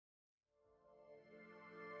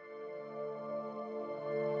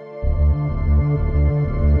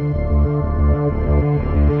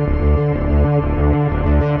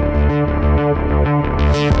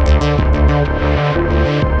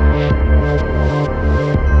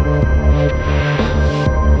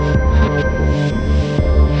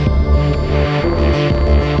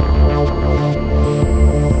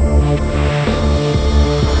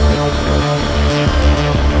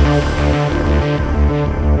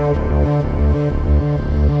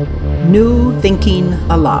Thinking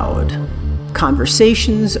Aloud.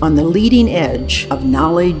 Conversations on the leading edge of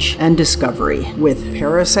knowledge and discovery with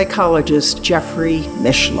parapsychologist Jeffrey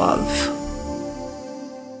Mishlove.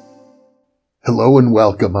 Hello and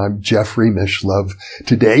welcome. I'm Jeffrey Mishlove.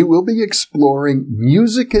 Today we'll be exploring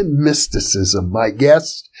music and mysticism. My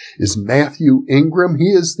guest is Matthew Ingram.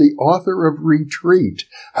 He is the author of Retreat,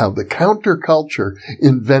 How the Counterculture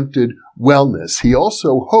Invented Wellness. He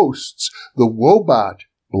also hosts the Wobot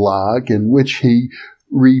blog, in which he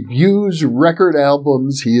reviews record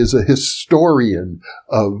albums. He is a historian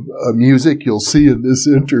of music. You'll see in this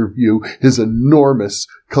interview his enormous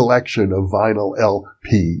collection of vinyl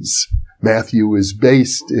LPs. Matthew is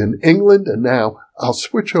based in England, and now I'll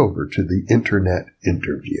switch over to the internet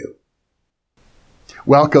interview.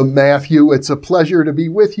 Welcome, Matthew. It's a pleasure to be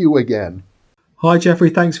with you again. Hi,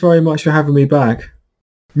 Jeffrey. Thanks very much for having me back.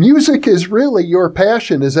 Music is really your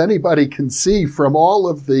passion, as anybody can see from all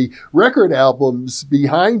of the record albums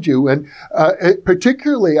behind you, and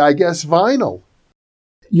particularly, I guess, vinyl.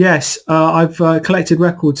 Yes, I've collected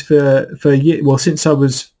records for years, well, since I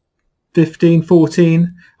was 15,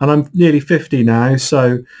 14, and I'm nearly 50 now.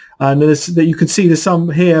 So you can see there's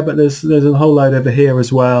some here, but there's a whole load over here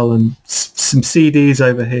as well, and some CDs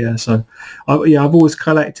over here. So I've always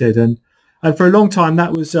collected, and for a long time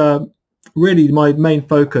that was really my main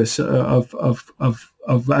focus of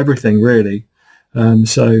everything, really.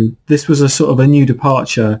 So this was a sort of a new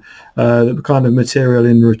departure, the kind of material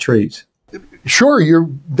in Retreat. Sure, you're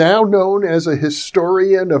now known as a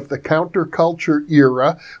historian of the counterculture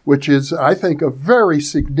era, which is, I think, a very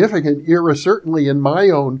significant era, certainly in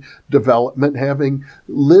my own development, having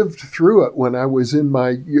lived through it when I was in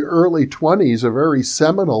my early 20s, a very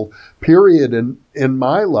seminal period in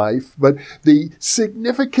my life. But the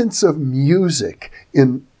significance of music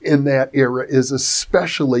in that era is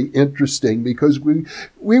especially interesting, because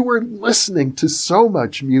we were listening to so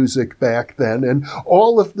much music back then, and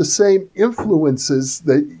all of the same influences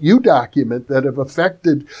that you document that have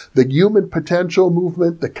affected the human potential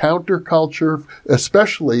movement, the counterculture,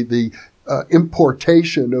 especially the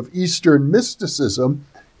importation of Eastern mysticism,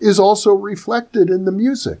 is also reflected in the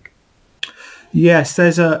music. Yes,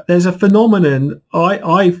 there's a phenomenon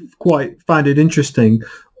I quite found it interesting,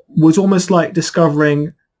 was almost like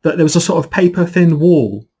discovering that there was a sort of paper-thin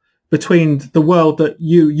wall between the world that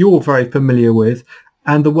you're very familiar with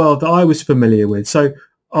and the world that I was familiar with. So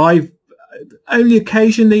I've only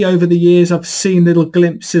occasionally over the years I've seen little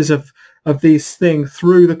glimpses of these things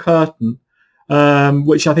through the curtain,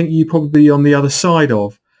 which I think you probably on the other side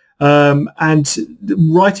of. And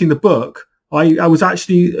writing the book, I was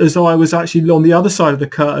actually as though I was actually on the other side of the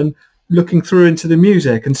curtain, looking through into the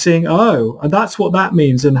music and seeing, and that's what that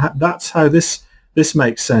means, and that's how this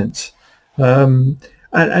makes sense. And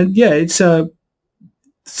yeah, it's so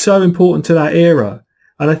important to that era.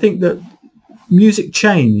 And I think that music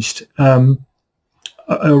changed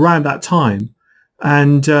around that time.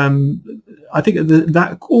 And I think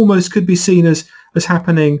that almost could be seen as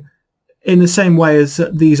happening in the same way as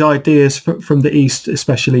these ideas from the East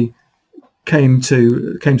especially came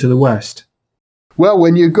to the West. Well,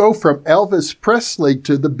 when you go from Elvis Presley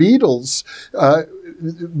to the Beatles,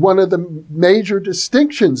 one of the major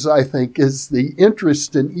distinctions, I think, is the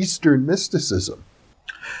interest in Eastern mysticism.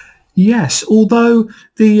 Yes, although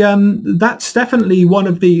that's definitely one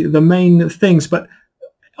of the main things. But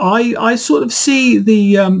I sort of see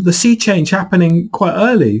the sea change happening quite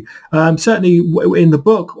early. Certainly in the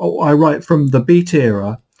book, I write from the Beat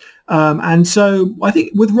era, and so I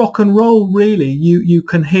think with rock and roll, really, you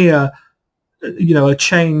can hear, a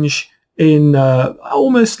change in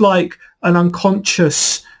almost like an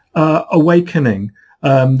unconscious awakening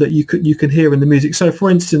that you can hear in the music. So,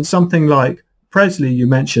 for instance, something like Presley, you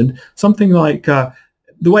mentioned, something like the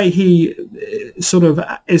way he sort of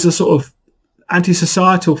is a sort of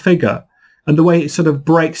anti-societal figure, and the way it sort of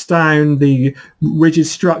breaks down the rigid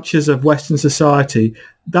structures of Western society.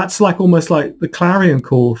 That's like almost like the clarion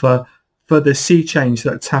call for the sea change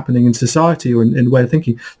that's happening in society or in way of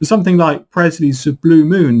thinking. There's something like Presley's Blue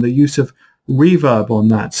Moon, the use of reverb on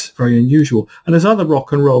that's very unusual. And there's other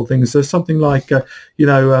rock and roll things. There's something like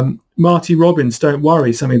Marty Robbins' Don't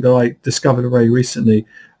Worry, something that I discovered very recently.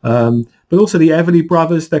 But also the Everly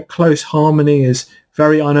Brothers, their close harmony is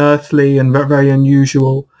very unearthly and very, very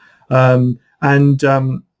unusual. So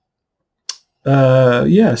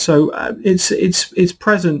it's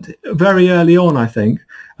present very early on, I think.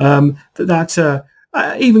 Even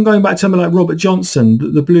going back to something like Robert Johnson,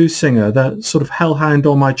 the blues singer, that sort of hellhound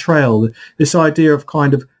on my trail, this idea of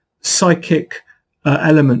kind of psychic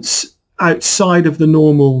elements outside of the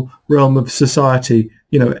normal realm of society,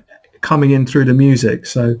 coming in through the music.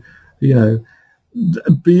 So beyond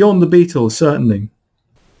the Beatles, certainly.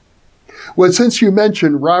 Well, since you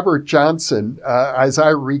mentioned Robert Johnson, as I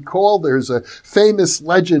recall, there's a famous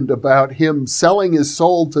legend about him selling his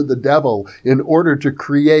soul to the devil in order to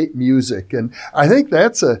create music. And I think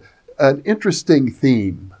that's an interesting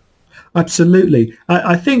theme. Absolutely.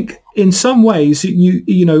 I think in some ways,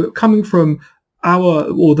 coming from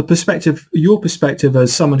your perspective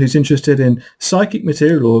as someone who's interested in psychic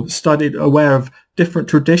material or aware of different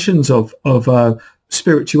traditions of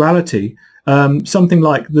spirituality, something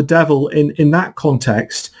like the devil in that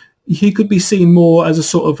context, he could be seen more as a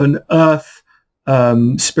sort of an earth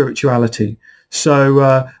spirituality.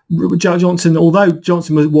 So Johnson, although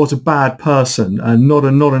Johnson was a bad person and not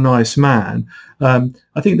a nice man,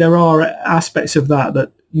 I think there are aspects of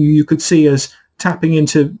that you could see as tapping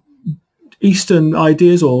into Eastern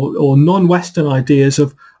ideas or non-Western ideas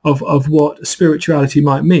of what spirituality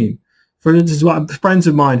might mean. For instance, friends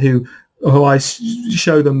of mine who I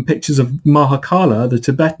show them pictures of Mahakala, the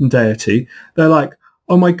Tibetan deity, they're like,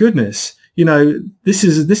 "Oh my goodness, this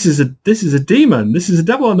is a demon. This is a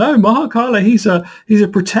devil." No, Mahakala, he's a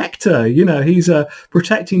protector. He's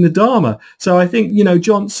protecting the Dharma. So I think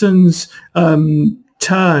Johnson's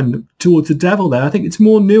turn towards the devil there, I think it's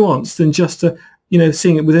more nuanced than just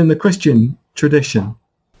seeing it within the Christian tradition.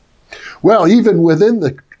 Well, even within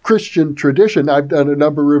the Christian tradition, I've done a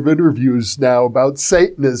number of interviews now about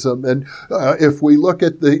Satanism. And if we look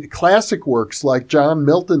at the classic works like John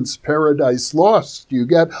Milton's Paradise Lost, you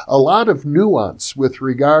get a lot of nuance with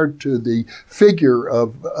regard to the figure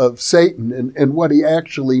of Satan and what he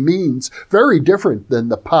actually means. Very different than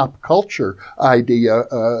the pop culture idea.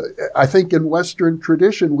 I think in Western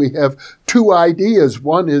tradition, we have two ideas.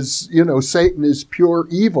 One is, Satan is pure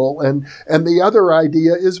evil, and the other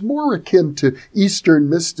idea is more akin to Eastern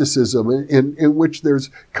mysticism, in which there's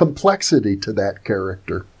complexity to that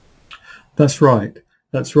character. That's right.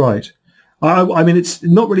 I mean, it's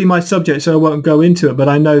not really my subject, so I won't go into it. But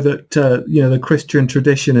I know that the Christian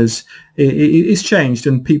tradition is changed,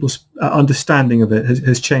 and people's understanding of it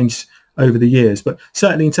has changed over the years. But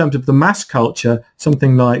certainly, in terms of the mass culture,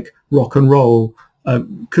 something like rock and roll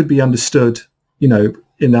could be understood,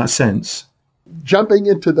 in that sense. Jumping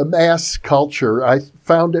into the mass culture, I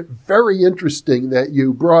found it very interesting that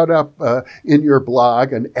you brought up in your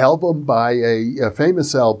blog an album by a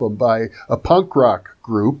famous album by a punk rock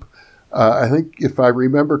group. I think, if I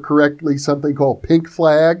remember correctly, something called Pink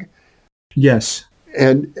Flag. Yes.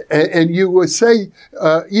 And you would say,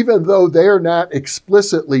 even though they're not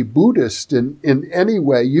explicitly Buddhist in any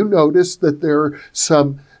way, you notice that there are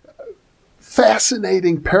some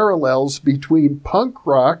fascinating parallels between punk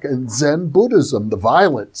rock and Zen Buddhism, the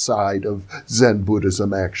violent side of Zen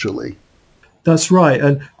Buddhism, actually. That's right.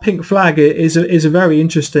 And Pink Flag is a very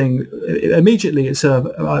interesting, immediately it's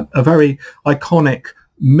a very iconic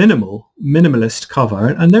minimalist cover.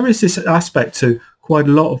 And there is this aspect to quite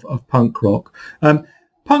a lot of punk rock.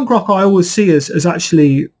 Punk rock I always see as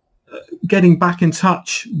actually getting back in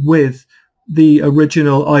touch with the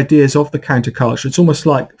original ideas of the counterculture. It's almost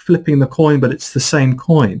like flipping the coin, but it's the same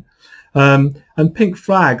coin. And Pink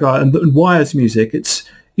Flag and Wire's music, it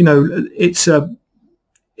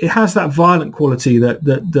has that violent quality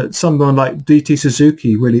that someone like D.T.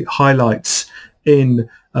 Suzuki really highlights in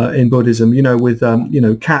Buddhism. With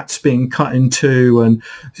cats being cut in two and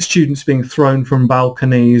students being thrown from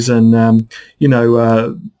balconies, and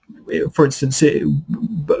for instance,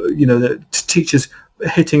 the teachers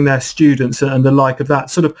hitting their students and the like of that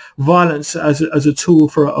sort of violence as a tool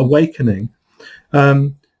for awakening.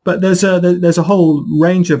 But there's a whole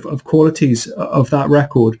range of qualities of that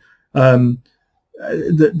record that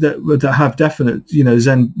have definite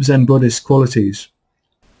Zen Buddhist qualities.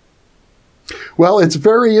 Well, it's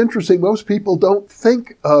very interesting. Most people don't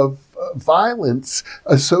think of violence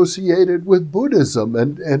associated with Buddhism,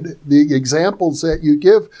 and the examples that you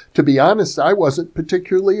give, to be honest, I wasn't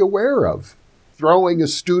particularly aware of. Throwing a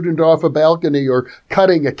student off a balcony or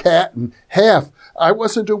cutting a cat in half, I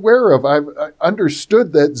wasn't aware of. I've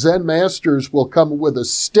understood that Zen masters will come with a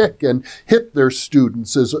stick and hit their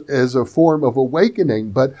students as a form of awakening,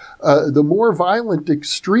 but the more violent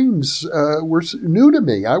extremes were new to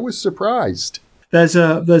me. I was surprised. There's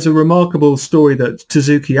a remarkable story that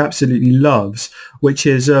Suzuki absolutely loves, which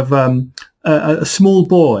is of a small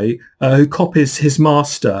boy who copies his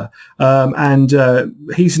master, and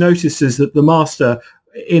he's notices that the master,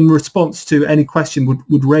 in response to any question,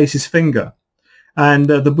 would raise his finger. And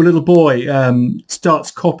the little boy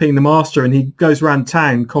starts copying the master, and he goes around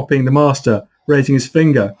town copying the master, raising his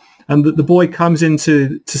finger. And the boy comes in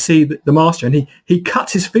to see the master, and he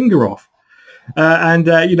cuts his finger off. And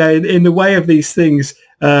in the way of these things,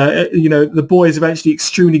 the boy is eventually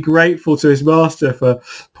extremely grateful to his master for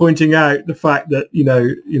pointing out the fact that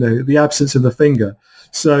the absence of the finger.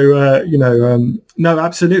 So no,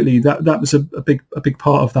 absolutely, that was a big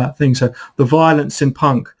part of that thing. So the violence in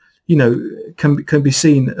punk, can be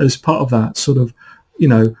seen as part of that sort of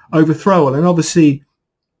overthrow. And obviously,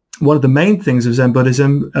 one of the main things of Zen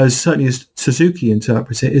Buddhism, as certainly as Suzuki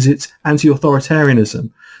interprets it, is its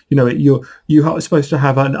anti-authoritarianism. You're supposed to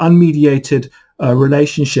have an unmediated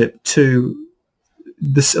relationship to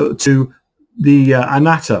the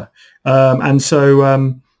anatta, and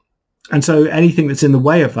so anything that's in the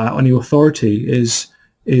way of that, any authority, is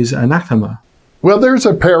anathema. Well, there's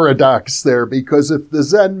a paradox there, because if the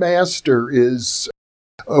Zen master is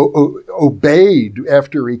obeyed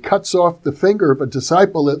after he cuts off the finger of a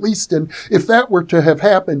disciple, at least if that were to have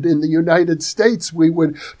happened in the United States, we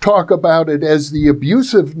would talk about it as the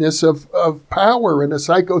abusiveness of power in a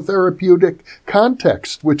psychotherapeutic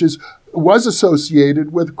context, which was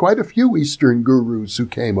associated with quite a few Eastern gurus who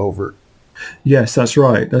came over. Yes, that's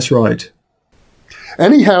right.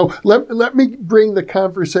 Anyhow, let me bring the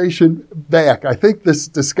conversation back. I think this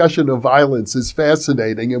discussion of violence is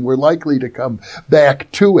fascinating, and we're likely to come back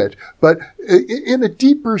to it. But in a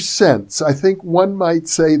deeper sense, I think one might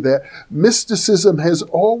say that mysticism has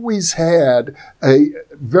always had a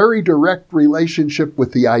very direct relationship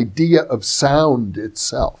with the idea of sound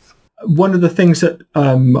itself. One of the things that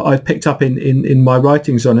I've picked up in my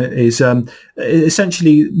writings on it is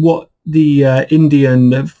essentially what the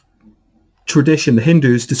Indian tradition, the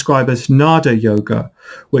Hindus describe as Nada Yoga,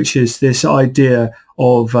 which is this idea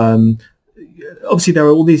of, obviously there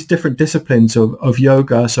are all these different disciplines of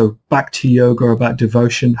yoga, so Bhakti Yoga about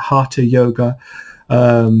devotion, Hatha Yoga,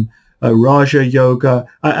 Raja Yoga,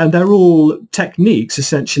 and they're all techniques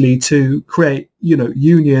essentially to create,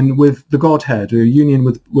 union with the Godhead, or union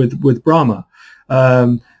with Brahma.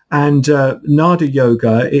 And Nada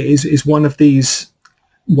Yoga is one of these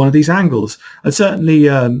angles. And certainly,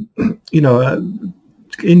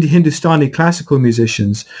 Hindustani classical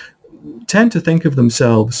musicians tend to think of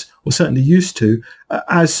themselves, or certainly used to,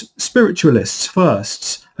 as spiritualists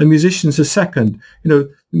first, and musicians as second. The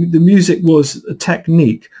music was a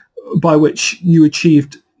technique by which you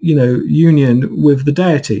achieved, union with the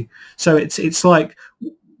deity. So it's like,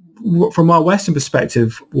 from our Western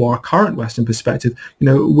perspective, or our current Western perspective,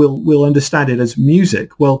 we'll understand it as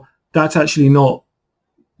music. Well, that's actually not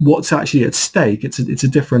what's actually at stake. It's a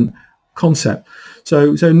different concept.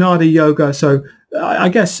 So Nada Yoga. So I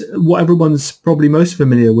guess what everyone's probably most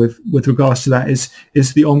familiar with regards to that is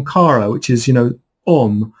the Omkara, which is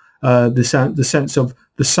Om, the sense of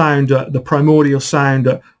the sound, the primordial sound,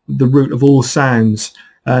 the root of all sounds,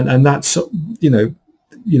 and that's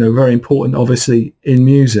very important, obviously, in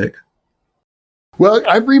music. Well,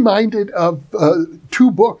 I'm reminded of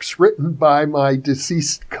two books written by my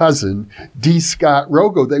deceased cousin, D. Scott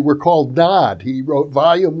Rogo. They were called Nod. He wrote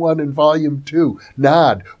Volume 1 and Volume 2,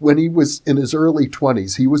 Nod, when he was in his early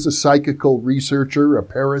 20s. He was a psychical researcher, a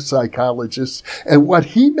parapsychologist, and what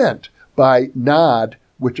he meant by Nod,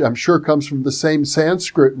 which I'm sure comes from the same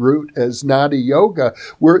Sanskrit root as Nada Yoga,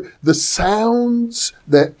 were the sounds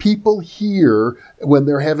that people hear when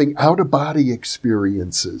they're having out-of-body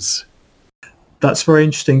experiences. That's very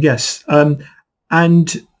interesting, yes.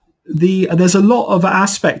 And there's a lot of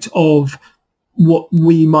aspect of what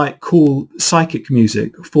we might call psychic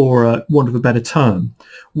music, for want of a better term,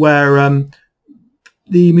 where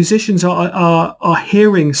the musicians are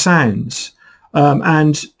hearing sounds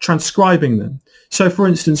and transcribing them. So, for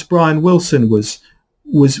instance, Brian Wilson was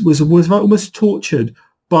almost tortured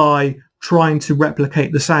by trying to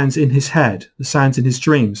replicate the sounds in his head, the sounds in his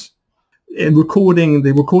dreams. In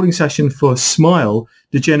the recording session for Smile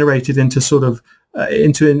degenerated into sort of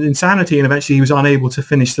into insanity, and eventually he was unable to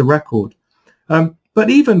finish the record. But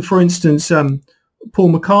even, for instance,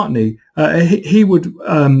 Paul McCartney, he would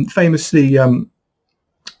famously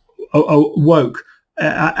awoke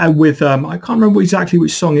with I can't remember exactly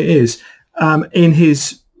which song it is, in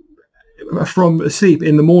his from sleep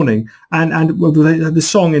in the morning, and the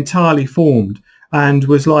song entirely formed, and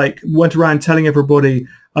was went around telling everybody,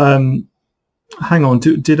 hang on,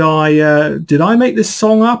 did I make this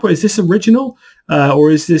song up, or is this original, or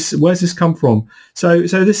where's this come from? So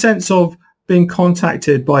the sense of being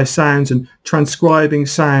contacted by sounds and transcribing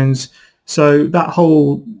sounds, so that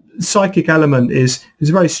whole psychic element is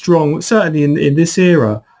very strong, certainly in this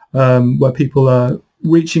era, where people are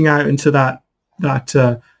reaching out into that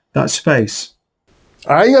space.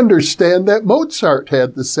 I understand that Mozart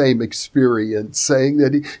had the same experience, saying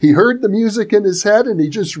that he heard the music in his head and he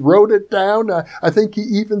just wrote it down. I think he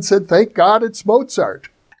even said, "Thank God it's Mozart."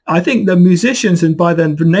 I think the musicians, and by their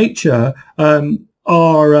nature,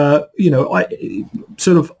 are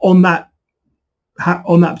sort of on that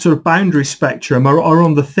sort of boundary spectrum, are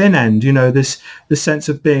on the thin end. This sense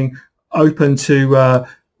of being open to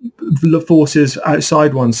the forces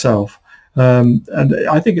outside oneself. And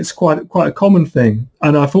I think it's quite a common thing,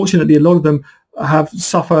 and unfortunately, a lot of them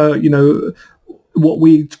suffer, what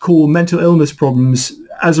we call mental illness problems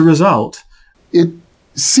as a result. It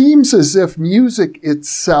seems as if music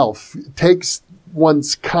itself takes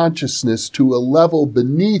one's consciousness to a level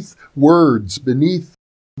beneath words, beneath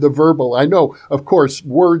the verbal. I know, of course,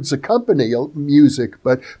 words accompany music,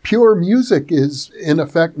 but pure music is, in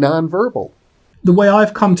effect, nonverbal. The way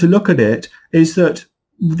I've come to look at it is that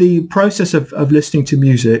the process of listening to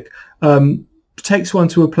music takes one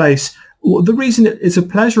to a place. The reason it's a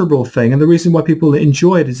pleasurable thing, and the reason why people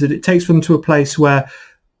enjoy it, is that it takes them to a place where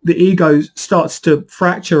the ego starts to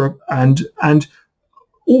fracture, and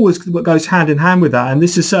always goes hand in hand with that. And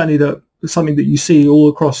this is certainly something that you see all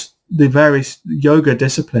across the various yoga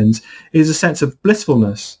disciplines, is a sense of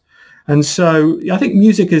blissfulness. And so I think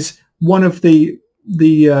music is one of the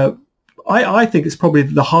I think it's probably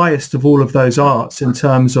the highest of all of those arts in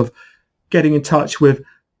terms of getting in touch with,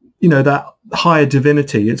 that higher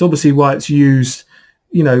divinity. It's obviously why it's used,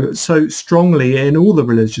 so strongly in all the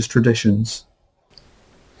religious traditions.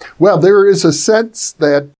 Well, there is a sense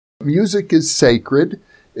that music is sacred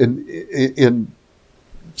in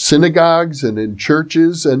synagogues and in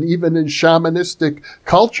churches, and even in shamanistic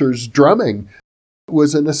cultures. Drumming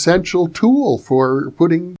was an essential tool for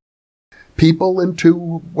putting people into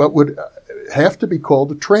what would have to be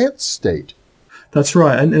called a trance state. That's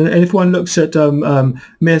right. And if one looks at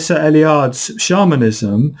Mircea Eliade's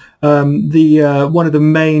shamanism, one of the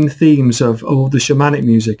main themes of all the shamanic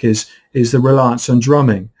music is the reliance on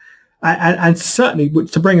drumming. And certainly,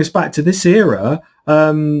 to bring us back to this era,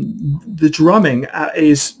 the drumming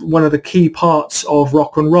is one of the key parts of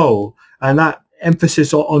rock and roll, and that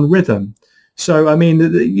emphasis on rhythm. So, I mean,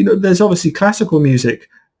 there's obviously classical music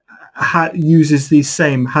has the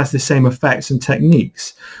same effects and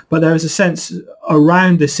techniques, but there is a sense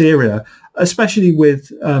around this era, especially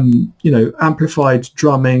with amplified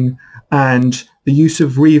drumming and the use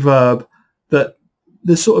of reverb, that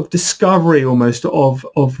the sort of discovery almost of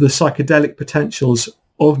the psychedelic potentials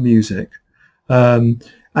of music, and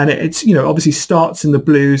it's obviously starts in the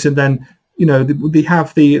blues, and then they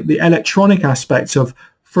have the electronic aspects of,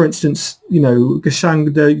 for instance,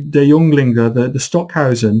 Gesang der Junglinge, the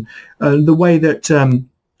Stockhausen, the way that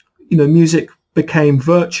music became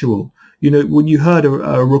virtual. When you heard a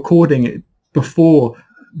recording before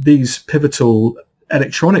these pivotal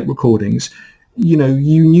electronic recordings, you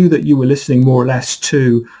knew that you were listening more or less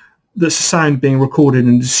to the sound being recorded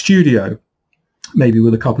in the studio, maybe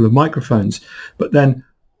with a couple of microphones. But then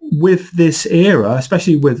with this era,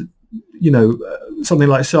 especially with something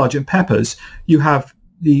like Sgt. Pepper's, you have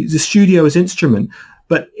the studio as instrument,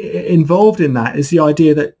 but involved in that is the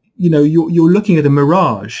idea that you're looking at a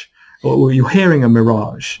mirage, or you're hearing a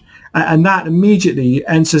mirage, and that immediately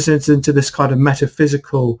enters into this kind of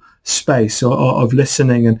metaphysical space of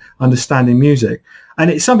listening and understanding music.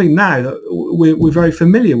 And it's something now that we're very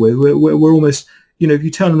familiar with. We're almost, if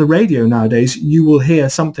you turn on the radio nowadays, you will hear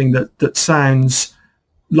something that sounds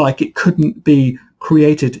like it couldn't be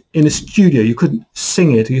created in a studio. You couldn't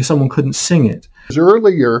sing it, or someone couldn't sing it.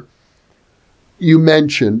 Earlier, you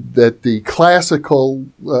mentioned that the classical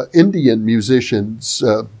Indian musicians,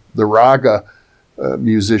 the raga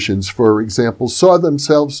musicians, for example, saw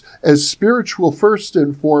themselves as spiritual first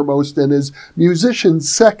and foremost, and as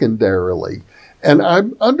musicians secondarily. And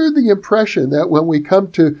I'm under the impression that when we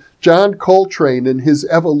come to John Coltrane and his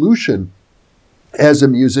evolution as a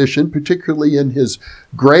musician, particularly in his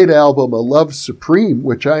great album, A Love Supreme,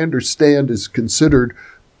 which I understand is considered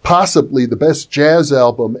possibly the best jazz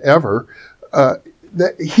album ever,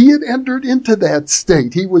 that he had entered into that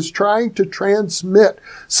state. He was trying to transmit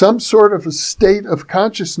some sort of a state of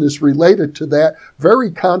consciousness related to that very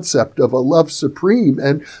concept of a love supreme.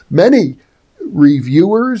 And many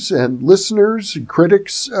reviewers and listeners and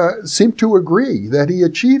critics seem to agree that he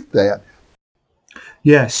achieved that.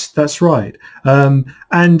 Yes, that's right.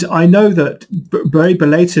 And I know that very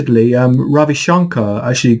belatedly, Ravi Shankar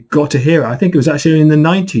actually got to hear it. I think it was actually in the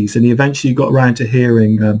 90s, and he eventually got around to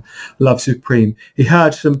hearing Love Supreme. He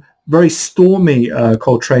heard some very stormy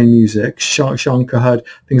Coltrane music. Shankar heard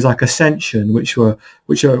things like Ascension, which are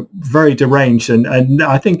very deranged. And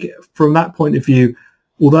I think from that point of view,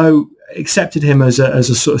 although accepted him as a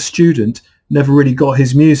sort of student, never really got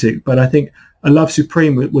his music, but I think A Love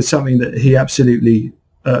Supreme was something that he absolutely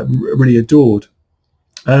really adored.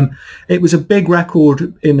 It was a big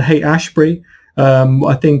record in Haight-Ashbury.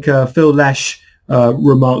 I think Phil Lesh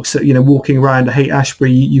remarks that, walking around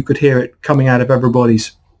Haight-Ashbury, you could hear it coming out of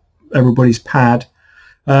everybody's pad.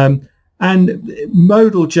 And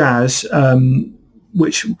modal jazz,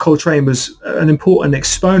 which Coltrane was an important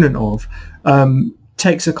exponent of,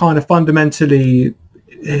 takes a kind of fundamentally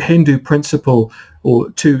Hindu principle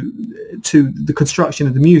or to the construction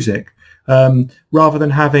of the music. Rather than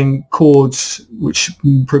having chords which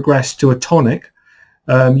progress to a tonic,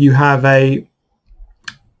 you have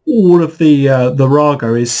all of the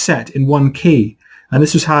raga is set in one key, and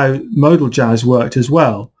this was how modal jazz worked as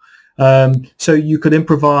well. So you could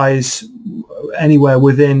improvise anywhere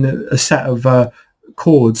within a set of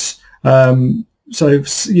chords. So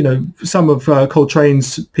some of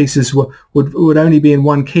Coltrane's pieces would only be in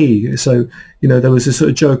one key. So there was a sort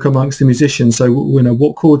of joke amongst the musicians. So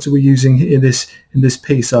what chords are we using in this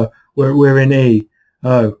piece? We're in E.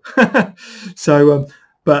 Oh, so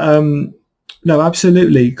no,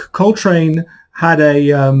 absolutely. Coltrane had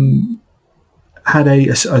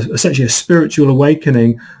essentially a spiritual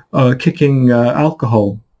awakening, kicking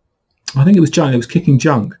alcohol. I think it was junk. It was kicking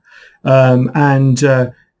junk,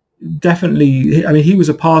 and. Definitely, I mean, he was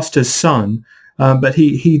a pastor's son, but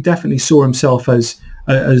he definitely saw himself as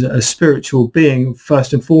a spiritual being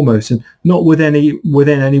first and foremost, and not within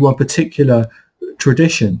any one particular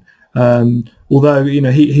tradition. Although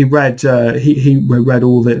he read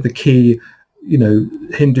all the key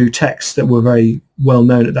Hindu texts that were very well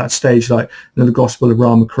known at that stage, like the Gospel of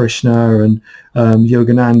Ramakrishna and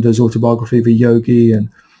Yogananda's Autobiography of a Yogi,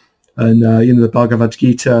 and the Bhagavad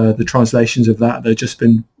Gita, the translations of that had just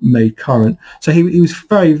been made current. So he was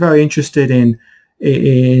very, very interested in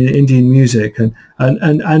Indian music, and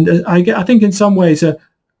I think in some ways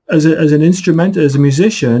as an instrument, as a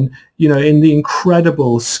musician, in the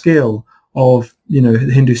incredible skill of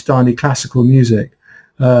Hindustani classical music,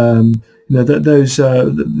 the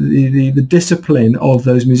discipline of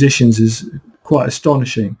those musicians is quite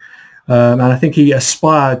astonishing, and I think he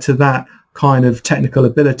aspired to that kind of technical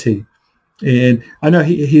ability. And I know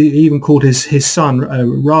he even called his son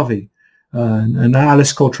Ravi, and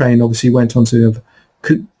Alice Coltrane obviously went on to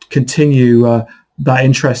continue that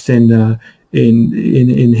interest in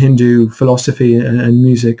Hindu philosophy and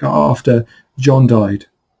music after John died.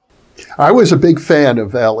 I was a big fan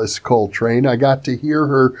of Alice Coltrane. I got to hear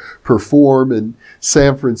her perform in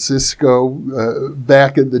San Francisco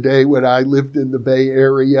back in the day when I lived in the Bay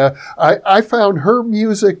Area. I found her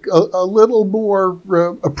music a little more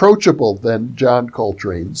approachable than John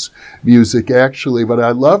Coltrane's music, actually, but I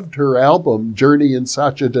loved her album, Journey in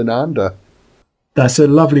Satchidananda. That's a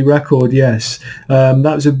lovely record, yes. That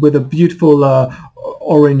was with a beautiful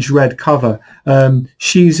orange-red cover.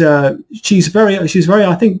 She's very,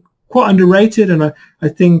 I think, quite underrated, and I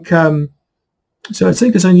think so. I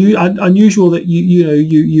think it's unusual that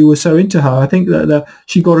you were so into her. I think that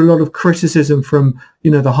she got a lot of criticism from the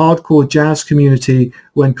hardcore jazz community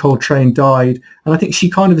when Coltrane died, and I think she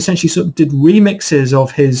kind of essentially sort of did remixes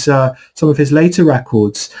of his some of his later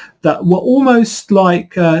records that were almost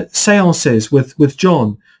like seances with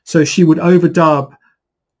John. So she would overdub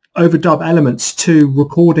elements to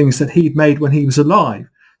recordings that he'd made when he was alive.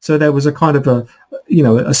 So there was a kind of a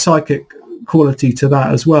psychic quality to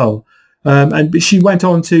that as well. And she went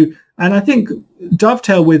on to, and I think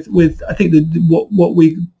dovetail with I think what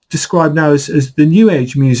we describe now as the New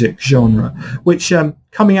Age music genre, which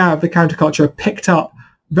coming out of the counterculture picked up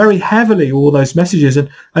very heavily all those messages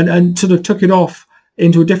and sort of took it off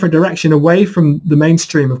into a different direction away from the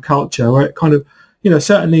mainstream of culture, where it kind of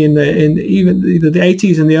certainly in even the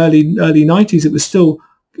 80s and the early 90s, it was still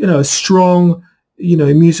a strong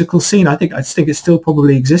musical scene. I think it still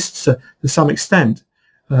probably exists to some extent.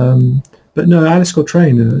 But no, Alice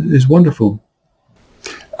Coltrane is wonderful.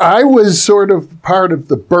 I was sort of part of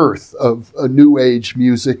the birth of a new age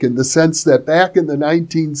music in the sense that back in the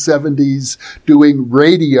 1970s, doing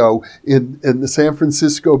radio in the San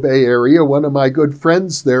Francisco Bay Area, one of my good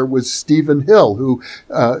friends there was Stephen Hill, who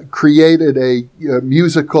created a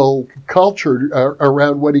musical culture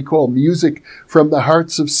around what he called music from the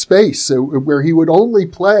hearts of space, where he would only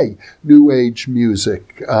play new age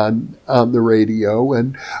music on the radio,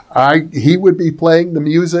 and he would be playing the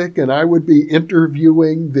music and I would be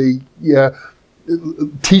interviewing the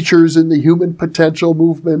teachers in the human potential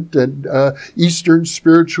movement and Eastern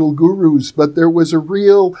spiritual gurus, but there was a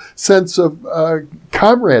real sense of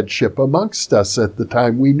comradeship amongst us at the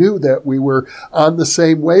time. We knew that we were on the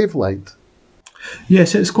same wavelength.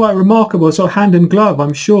 Yes, it's quite remarkable. So hand in glove,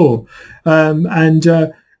 I'm sure. When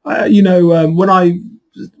I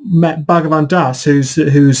met Bhagavan Das,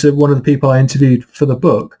 who's one of the people I interviewed for the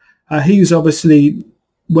book, he was obviously,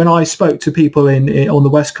 when I spoke to people on the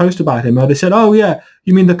West Coast about him, they said, "Oh yeah,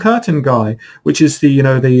 you mean the Kirtan guy," which is the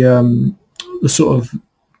sort of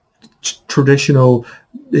traditional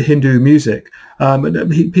Hindu music.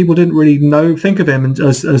 People didn't really think of him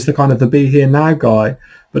as the kind of the Be Here Now guy,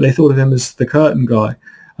 but they thought of him as the Curtain guy.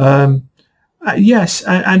 Yes,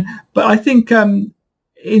 but I think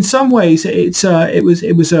in some ways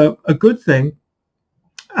it was a good thing,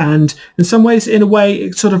 and in some ways, in a way,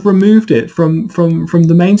 it sort of removed it from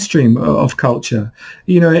the mainstream of culture.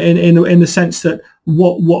 In the sense that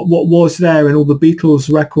what was there in all the Beatles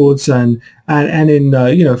records and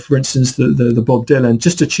in for instance the Bob Dylan,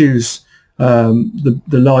 just to choose the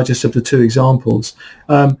largest of the two examples,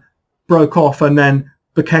 broke off and then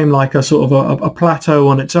became like a sort of a plateau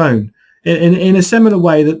on its own. In a similar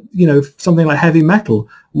way that something like heavy metal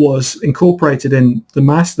was incorporated in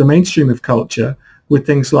the mainstream of culture with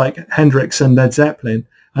things like Hendrix and Led Zeppelin,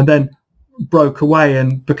 and then broke away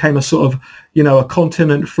and became a sort of a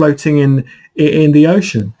continent floating in the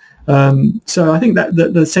ocean. So I think that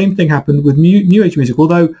the same thing happened with new age music.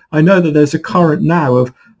 Although I know that there's a current now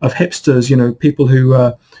of hipsters, people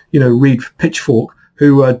who read Pitchfork,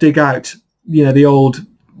 who dig out the old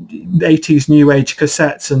 80s new age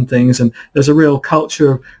cassettes and things, and there's a real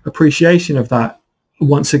culture appreciation of that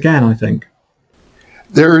once again, I think.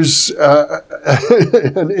 There's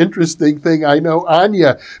an interesting thing. I know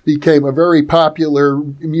Anya became a very popular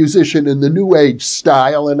musician in the New Age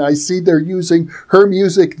style, and I see they're using her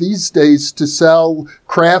music these days to sell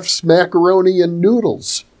Kraft's macaroni and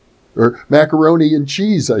noodles, or macaroni and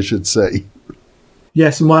cheese, I should say.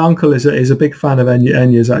 Yes, my uncle is a big fan of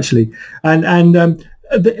Enya's, actually. And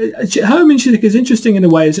her music is interesting in a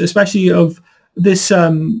way, especially of this...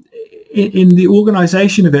 in the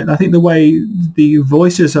organization of it, I think the way the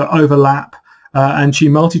voices overlap and she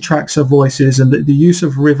multi-tracks her voices, and the use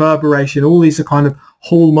of reverberation, all these are kind of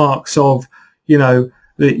hallmarks of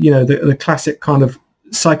the classic kind of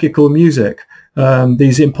psychical music,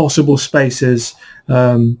 these impossible spaces.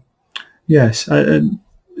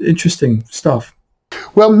 Interesting stuff.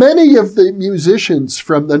 Well, many of the musicians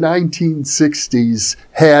from the 1960s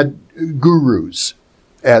had gurus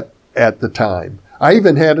at the time. I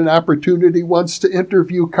even had an opportunity once to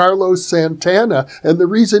interview Carlos Santana, and the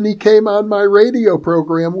reason he came on my radio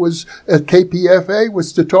program was at KPFA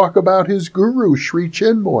was to talk about his guru, Sri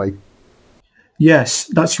Chinmoy. Yes,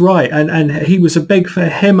 that's right, and he was a big for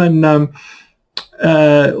him and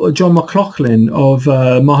John McLaughlin of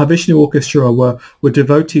Mahavishnu Orchestra were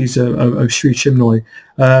devotees of Sri Chinmoy.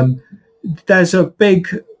 There's a big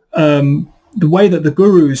the way that the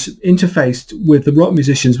gurus interfaced with the rock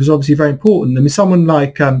musicians was obviously very important. I mean, someone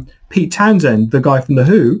like Pete Townsend, the guy from The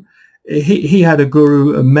Who, he had a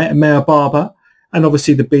guru, Meher Baba, and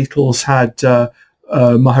obviously the Beatles had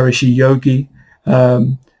Maharishi Yogi,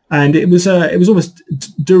 and it was almost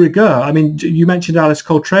de rigueur. I mean, you mentioned Alice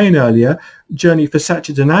Coltrane earlier. Journey for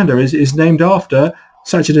Satchidananda is named after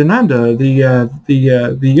Satchidananda,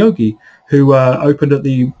 the yogi who opened at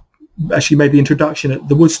actually made the introduction at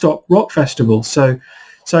the Woodstock Rock Festival. So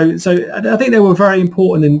I think they were very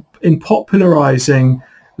important in popularizing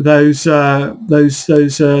those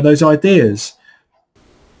ideas.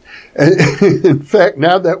 In fact,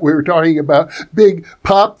 now that we're talking about big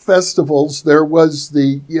pop festivals, there was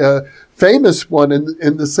the famous one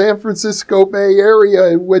in the San Francisco Bay Area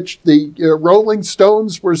in which the Rolling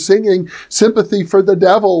Stones were singing Sympathy for the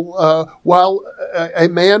Devil while a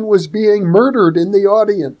man was being murdered in the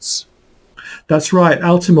audience. That's right.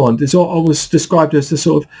 Altamont is always described as the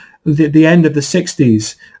sort of the end of the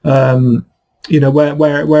 60s,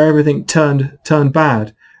 where everything turned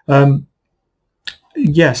bad.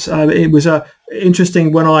 Yes, it was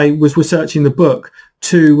interesting when I was researching the book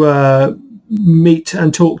to meet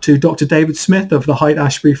and talk to Dr. David Smith of the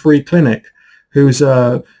Haight-Ashbury Free Clinic, who's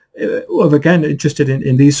again interested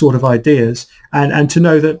in these sort of ideas, and to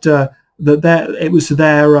know that it was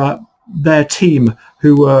their team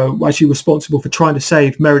who were actually responsible for trying to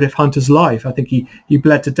save Meredith Hunter's life. I think he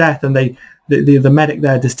bled to death, and the medic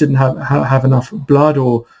there just didn't have enough blood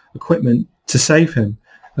or equipment to save him.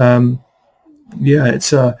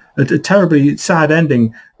 It's a terribly sad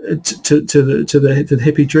ending to the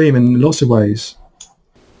hippie dream in lots of ways.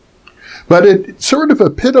 But it sort of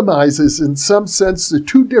epitomizes, in some sense, the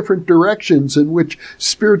two different directions in which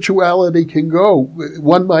spirituality can go.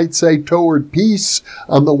 One might say toward peace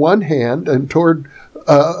on the one hand, and toward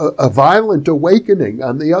a violent awakening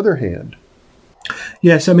on the other hand.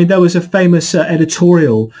 Yes, I mean, there was a famous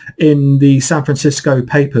editorial in the San Francisco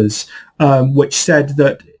papers which said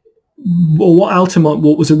that what Altamont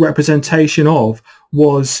what was a representation of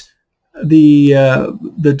was the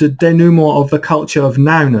denouement of the culture of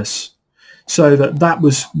nowness. So that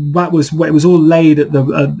was it was all laid at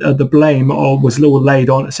the blame, or was all laid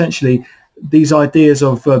on essentially these ideas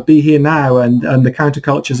of be here now and the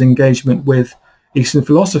counterculture's engagement with Eastern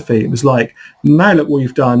philosophy. It was like, now look what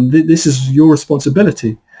you've done. This is your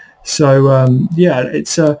responsibility. So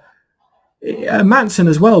it's Manson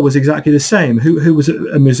as well was exactly the same. Who was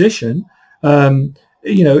a musician.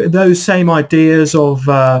 Those same ideas of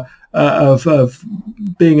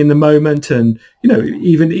being in the moment, and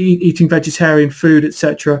even eating vegetarian food,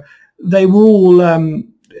 etc. They were all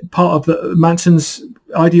part of Manson's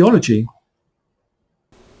ideology.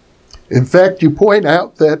 In fact, you point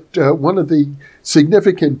out that one of the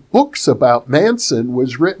significant books about Manson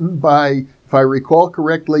was written by, if I recall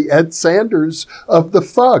correctly, Ed Sanders of the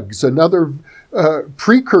Fugs, another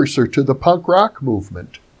precursor to the punk rock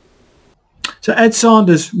movement. So Ed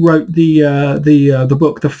Sanders wrote the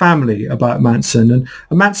book The Family about Manson, and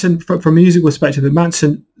Manson, from a musical perspective,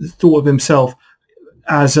 Manson thought of himself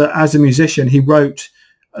as a musician. He wrote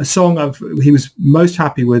a song he was most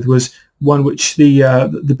happy with was one which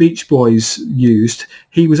the Beach Boys used.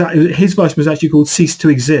 His version was actually called "Cease to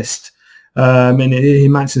Exist,"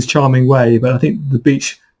 in Manson's charming way, but I think the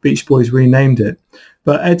Beach Boys renamed it.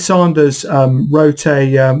 But Ed Sanders wrote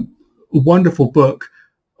a wonderful book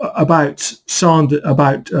about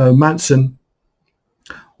Manson,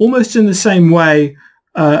 almost in the same way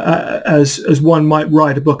as one might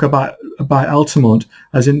write a book about Altamont,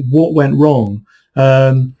 as in what went wrong,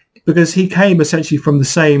 because he came essentially from the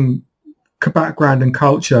same background and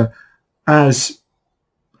culture as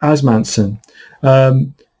Manson.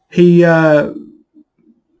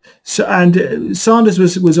 Sanders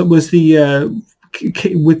was the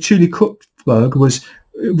with Julie Kupferberg was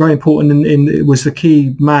very important was the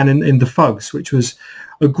key man in the Fugs, which was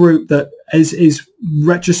a group that is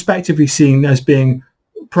retrospectively seen as being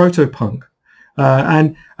proto-punk.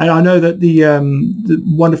 And I know that the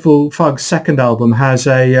wonderful Fugs second album has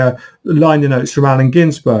a liner notes from Allen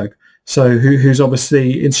Ginsberg, so who's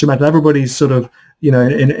obviously instrumental. Everybody's sort of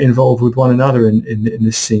involved with one another in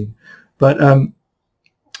this scene. But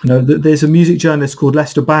there's a music journalist called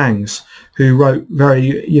Lester Bangs who wrote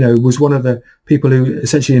was one of the people who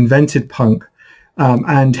essentially invented punk,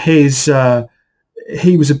 and he was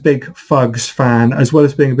a big Fugs fan as well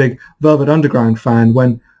as being a big Velvet Underground fan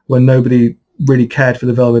when nobody really cared for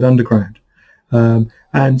the Velvet Underground,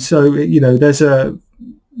 and so there's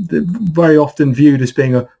very often viewed as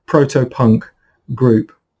being a proto-punk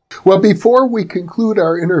group. Well, before we conclude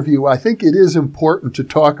our interview, I think it is important to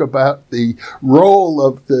talk about the role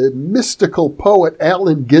of the mystical poet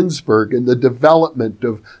Allen Ginsberg in the development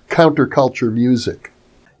of counterculture music.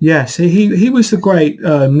 Yes, he was the great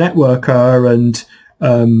networker, and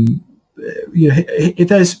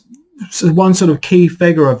there's one sort of key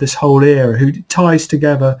figure of this whole era who ties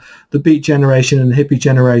together the Beat generation and the hippie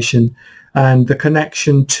generation, and the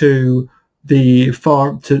connection to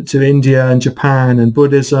to India and Japan and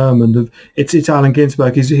Buddhism, and it's Allen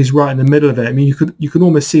Ginsberg. He's right in the middle of it. I mean, you can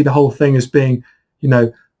almost see the whole thing as being,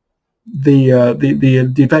 the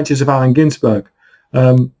adventures of Allen Ginsberg.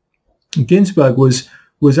 Ginsberg was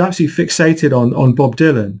absolutely fixated on Bob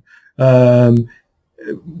Dylan.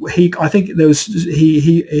 He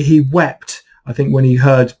wept, I think, when he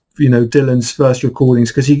heard Dylan's first recordings,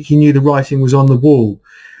 because he knew the writing was on the wall.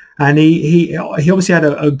 And he obviously had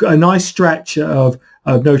a nice stretch of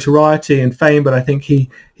notoriety and fame, but I think he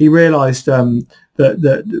realised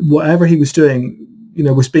that whatever he was doing,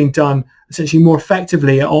 was being done essentially more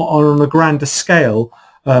effectively on a grander scale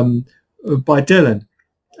by Dylan.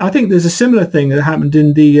 I think there's a similar thing that happened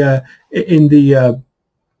in the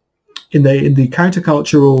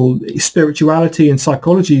countercultural spirituality and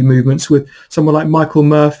psychology movements with someone like Michael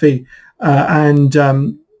Murphy and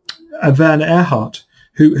Werner Erhard,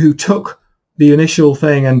 who took the initial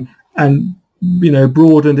thing and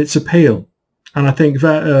broadened its appeal. And I think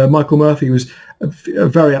Michael Murphy was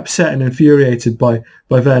very upset and infuriated by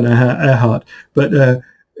Werner Erhard. But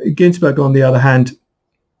Ginsberg, on the other hand,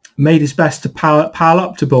 made his best to pal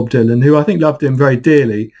up to Bob Dylan, who I think loved him very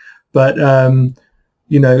dearly. But,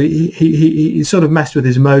 he sort of messed with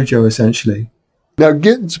his mojo, essentially. Now,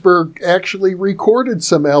 Ginsberg actually recorded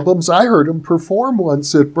some albums. I heard him perform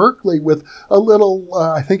once at Berkeley with a little,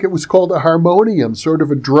 I think it was called a harmonium, sort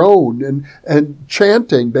of a drone, and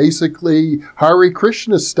chanting, basically Hare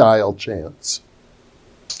Krishna-style chants.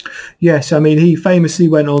 Yes, I mean, he famously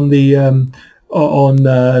went on the on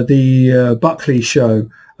the Buckley show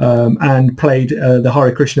and played the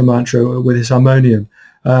Hare Krishna mantra with his harmonium.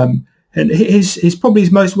 And his probably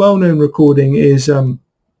his most well-known recording is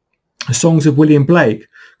Songs of William Blake,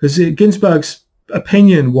 because Ginsberg's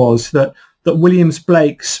opinion was that William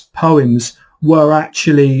Blake's poems were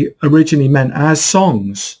actually originally meant as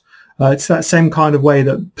songs. It's that same kind of way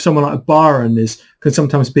that someone like Byron can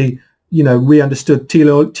sometimes be, re-understood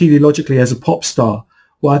teleologically as a pop star.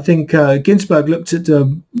 Well, I think Ginsberg looked at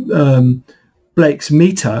Blake's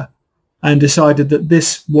meter and decided that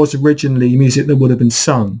this was originally music that would have been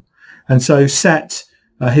sung, and so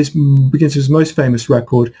Ginsberg's most famous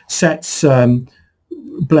record sets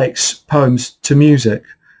Blake's poems to music,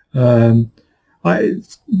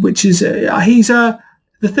 which is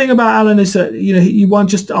the thing about Alan is that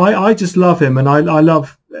I just love him, and I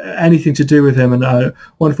love anything to do with him, and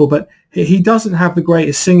wonderful. But he doesn't have the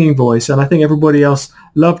greatest singing voice, and I think everybody else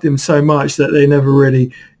loved him so much that they never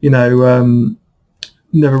really,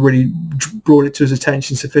 never really brought it to his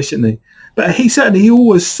attention sufficiently. But he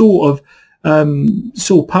always sort of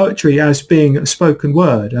saw poetry as being a spoken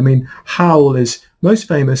word. I mean, Howl is most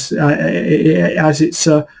famous as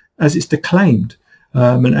it's declaimed,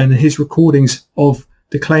 and his recordings of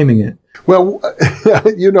declaiming it. Well,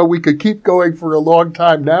 we could keep going for a long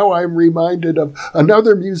time. Now I'm reminded of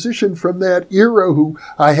another musician from that era who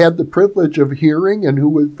I had the privilege of hearing and who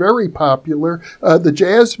was very popular, the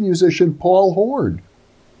jazz musician Paul Horn.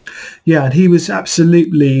 Yeah, and he was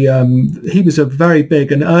absolutely, he was a very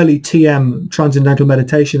big and early TM, Transcendental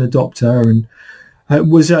Meditation adopter,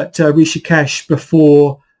 and was at Rishikesh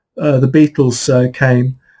before the Beatles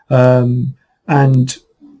came, and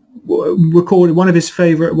recorded one of his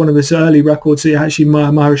early records. Actually,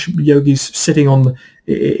 Maharishi Yogi's sitting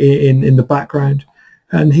in the background,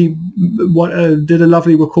 and he did a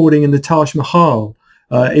lovely recording in the Taj Mahal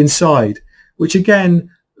inside, which again,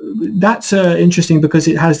 that's interesting because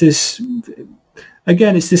it has this.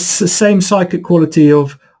 Again, it's this same psychic quality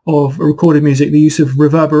of recorded music, the use of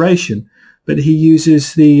reverberation, but he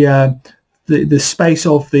uses the space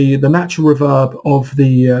of the natural reverb of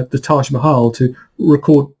the Taj Mahal to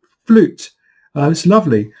record flute. It's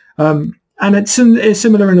lovely, and it's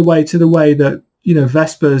similar in a way to the way that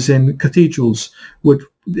Vespers in cathedrals would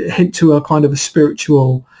hint to a kind of a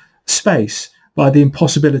spiritual space by the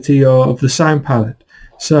impossibility of the sound palette.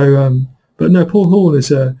 So, but no, Paul Horn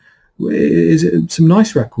is some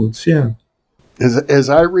nice records, yeah. As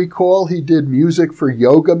I recall, he did music for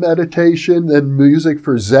yoga meditation, then music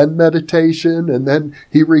for Zen meditation, and then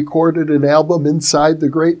he recorded an album inside the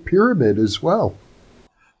Great Pyramid as well.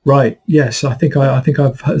 Right. Yes, I think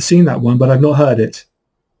I've seen that one, but I've not heard it.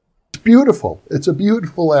 It's beautiful. It's a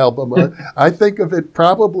beautiful album. I think of it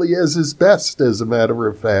probably as his best, as a matter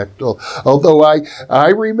of fact. Although I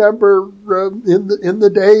remember in the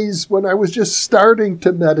days when I was just starting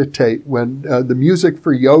to meditate, when the music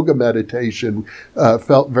for yoga meditation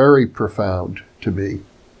felt very profound to me.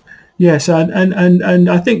 Yes, and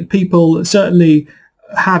I think people certainly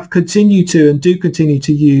have continued to and do continue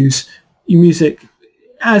to use music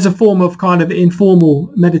as a form of kind of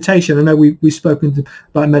informal meditation. I know we've spoken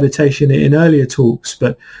about meditation in earlier talks,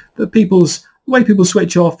 but the way people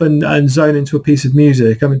switch off and zone into a piece of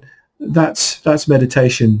music, I mean, that's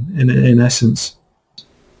meditation in essence.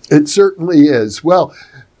 It certainly is. Well,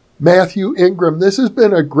 Matthew Ingram, this has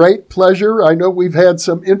been a great pleasure. I know we've had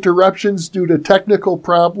some interruptions due to technical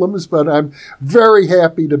problems, but I'm very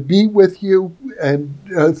happy to be with you and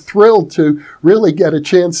thrilled to really get a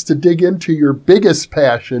chance to dig into your biggest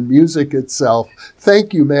passion, music itself.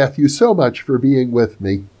 Thank you, Matthew, so much for being with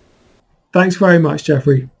me. Thanks very much,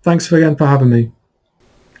 Jeffrey. Thanks again for having me.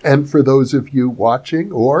 And for those of you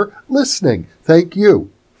watching or listening, thank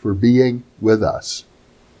you for being with us.